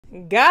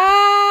Guys,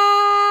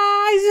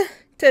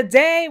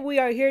 today we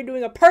are here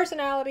doing a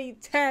personality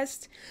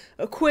test,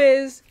 a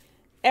quiz,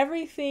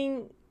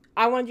 everything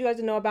I wanted you guys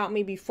to know about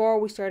me before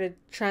we started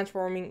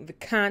transforming the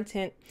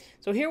content.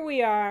 So here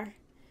we are,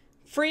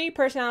 free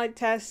personality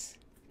tests,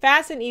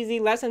 fast and easy,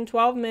 less than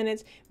 12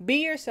 minutes. Be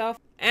yourself,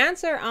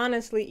 answer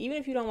honestly, even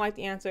if you don't like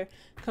the answer.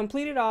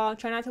 Complete it all.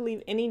 Try not to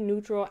leave any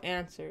neutral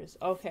answers.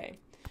 Okay,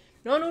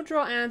 no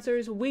neutral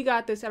answers. We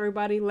got this,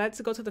 everybody.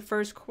 Let's go to the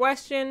first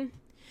question.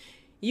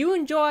 You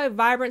enjoy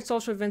vibrant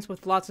social events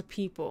with lots of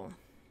people.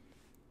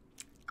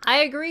 I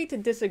agree to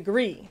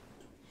disagree.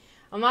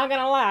 I'm not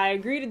gonna lie, I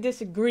agree to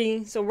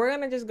disagree. So we're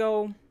gonna just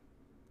go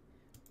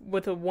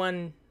with a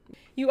 1.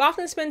 You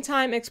often spend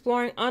time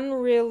exploring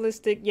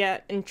unrealistic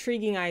yet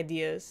intriguing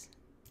ideas.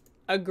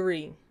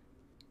 Agree.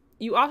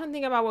 You often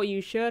think about what you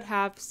should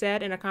have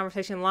said in a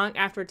conversation long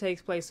after it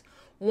takes place.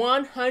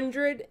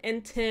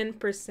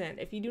 110%.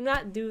 If you do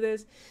not do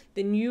this,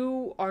 then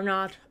you are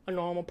not a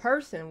normal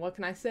person. What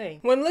can I say?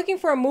 When looking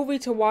for a movie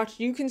to watch,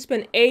 you can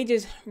spend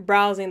ages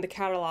browsing the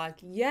catalog.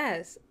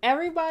 Yes,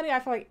 everybody,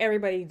 I feel like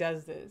everybody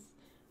does this.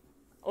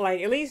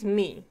 Like, at least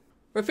me.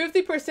 We're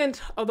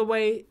 50% of the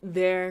way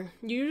there.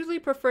 You usually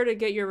prefer to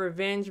get your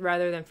revenge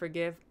rather than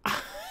forgive.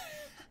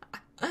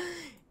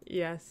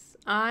 Yes,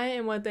 I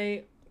am what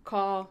they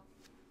call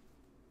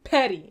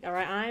petty. All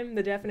right, I'm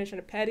the definition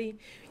of petty.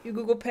 You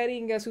Google petty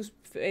and guess whose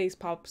face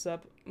pops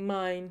up?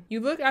 Mine. You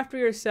look after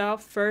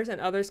yourself first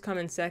and others come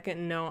in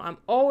second. No, I'm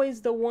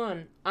always the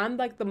one. I'm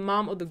like the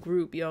mom of the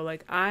group, yo.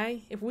 Like,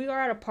 if we are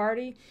at a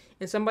party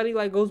and somebody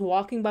like goes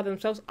walking by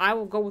themselves, I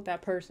will go with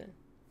that person.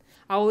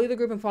 I will leave the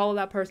group and follow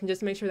that person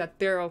just to make sure that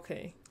they're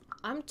okay.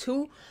 I'm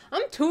too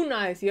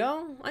nice,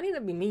 yo. I need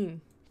to be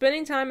mean.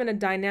 Spending time in a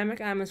dynamic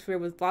atmosphere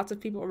with lots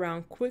of people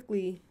around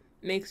quickly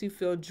makes you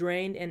feel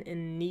drained and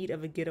in need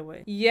of a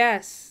getaway.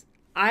 Yes,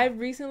 I've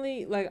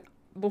recently,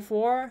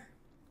 before,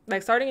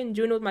 starting in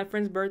June was my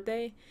friend's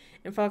birthday,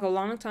 and for a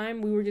long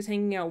time we were just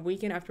hanging out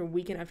weekend after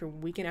weekend after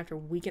weekend after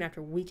weekend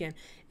after weekend,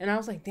 and I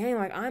was like, dang,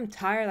 I'm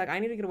tired, I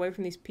need to get away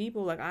from these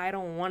people, I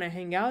don't want to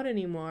hang out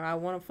anymore. I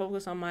want to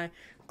focus on my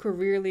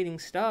career leading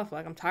stuff.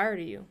 I'm tired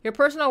of you. Your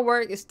personal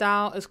work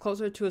style is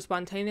closer to a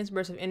spontaneous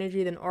burst of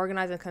energy than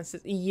organized and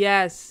consistent.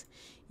 Yes.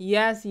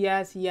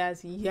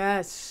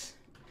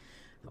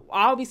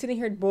 I'll be sitting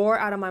here bored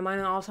out of my mind,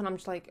 and all of a sudden I'm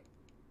just like,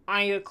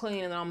 I need to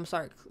clean, and then I'm gonna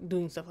start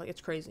doing stuff. It's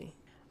crazy.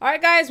 All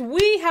right, guys,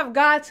 we have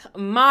got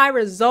my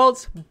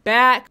results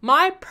back.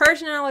 My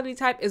personality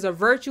type is a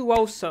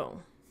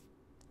virtuoso.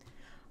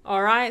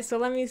 All right, so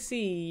let me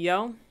see,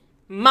 yo.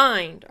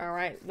 Mind, all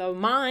right, the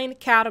mind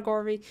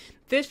category.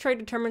 This trait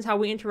determines how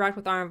we interact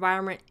with our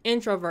environment.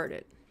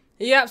 Introverted.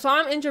 Yep, so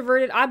I'm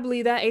introverted. I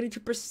believe that,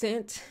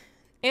 82%.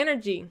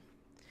 Energy.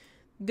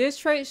 This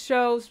trait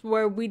shows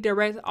where we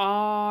direct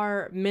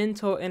our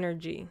mental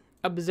energy.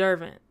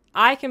 Observant.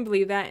 I can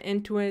believe that.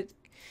 Intuit.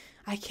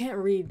 I can't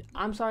read.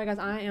 I'm sorry, guys.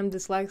 I am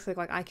dyslexic.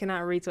 I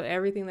cannot read. So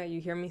everything that you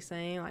hear me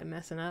saying,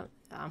 messing up,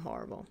 I'm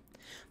horrible.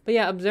 But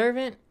yeah,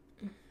 observant.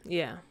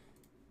 Yeah.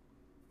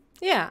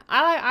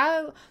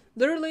 I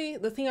literally,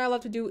 the thing I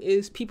love to do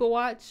is people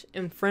watch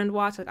and friend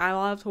watch. I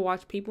love to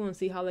watch people and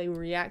see how they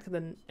react to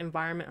the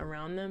environment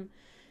around them.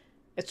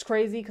 It's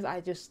crazy because I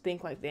just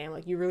think damn,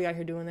 you really out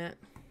here doing that?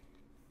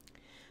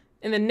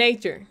 In the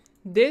nature,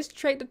 this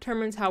trait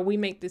determines how we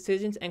make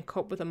decisions and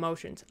cope with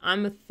emotions.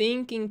 I'm a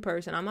thinking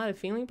person. I'm not a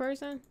feeling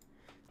person.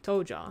 I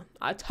told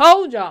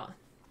y'all.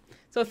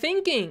 So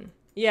thinking.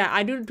 Yeah,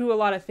 I do a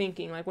lot of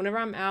thinking. Whenever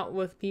I'm out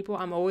with people,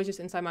 I'm always just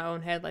inside my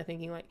own head,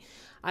 thinking,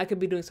 I could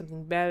be doing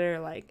something better,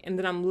 and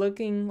then I'm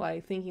looking,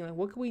 thinking,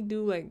 what can we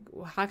do?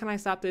 How can I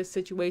stop this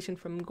situation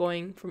from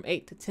going from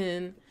 8 to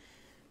 10?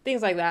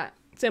 Things like that.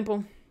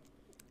 Simple.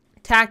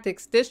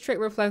 Tactics. This trait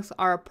reflects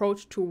our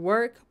approach to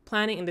work,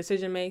 planning, and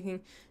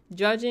decision-making,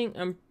 judging,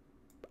 and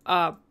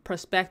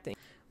prospecting.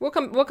 We'll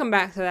come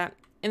back to that.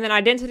 And then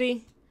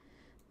identity.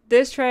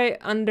 This trait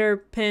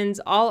underpins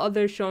all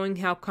others, showing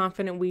how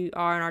confident we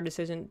are in our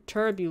decision.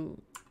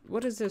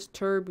 What is this?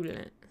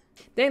 Turbulent.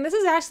 Dang, this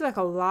is actually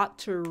a lot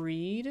to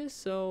read.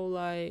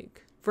 So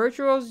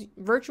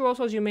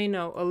virtuosos you may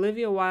know.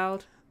 Olivia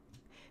Wilde,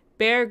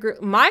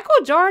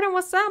 Michael Jordan.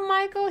 What's up,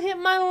 Michael? Hit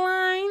my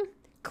line.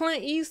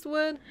 Clint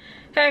Eastwood.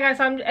 Hey guys,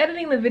 so I'm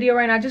editing the video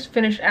right now. I just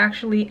finished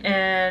actually,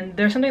 and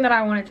there's something that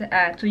I wanted to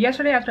add. So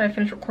yesterday after I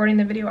finished recording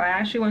the video, I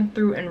actually went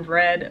through and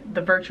read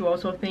the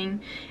virtuoso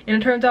thing, and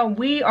it turns out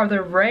we are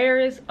the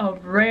rarest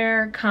of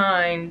rare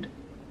kind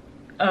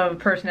of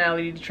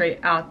personality trait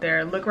out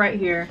there. Look right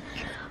here.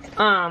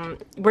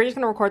 We're just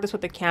gonna record this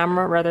with the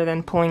camera rather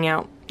than pulling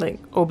out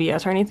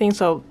OBS or anything,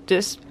 so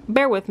just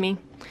bear with me.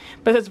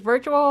 But it says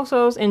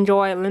virtuosos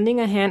enjoy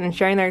lending a hand and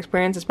sharing their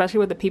experience, especially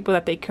with the people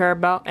that they care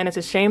about, and it's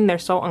a shame they're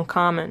so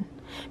uncommon,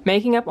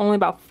 making up only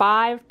about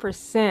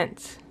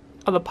 5%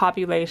 of the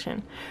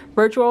population.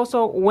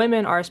 Virtuoso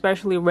women are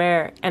especially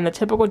rare, and the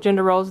typical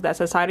gender roles that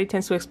society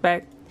tends to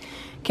expect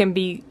can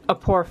be a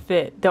poor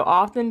fit. They'll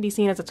often be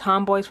seen as a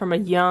tomboys from a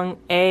young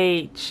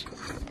age.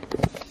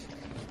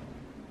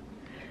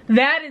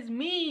 That is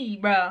me,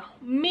 bruh.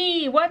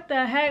 Me. What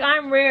the heck?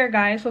 I'm rare,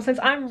 guys. So since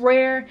I'm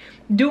rare,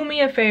 do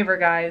me a favor,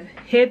 guys.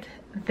 Hit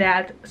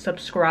that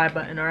subscribe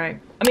button,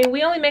 alright? I mean,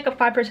 we only make up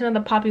 5% of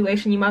the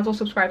population. You might as well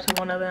subscribe to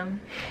one of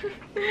them.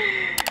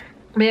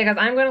 But yeah, guys,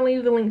 I'm going to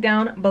leave the link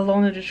down below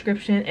in the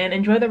description. And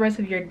enjoy the rest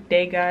of your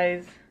day,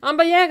 guys.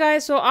 But yeah,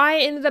 guys, so I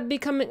ended up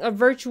becoming a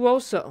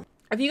virtuoso.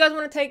 If you guys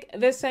want to take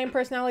this same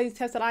personality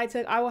test that I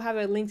took, I will have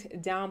it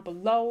linked down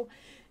below.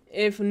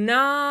 If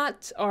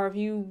not, or if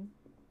you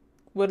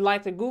would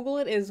like to Google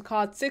it, it's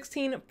called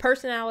 16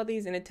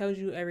 personalities, and it tells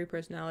you every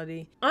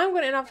personality. I'm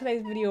going to end off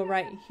today's video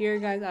right here,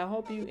 guys. I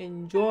hope you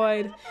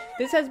enjoyed.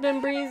 This has been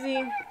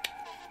Breezy.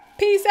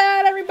 Peace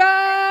out, everybody.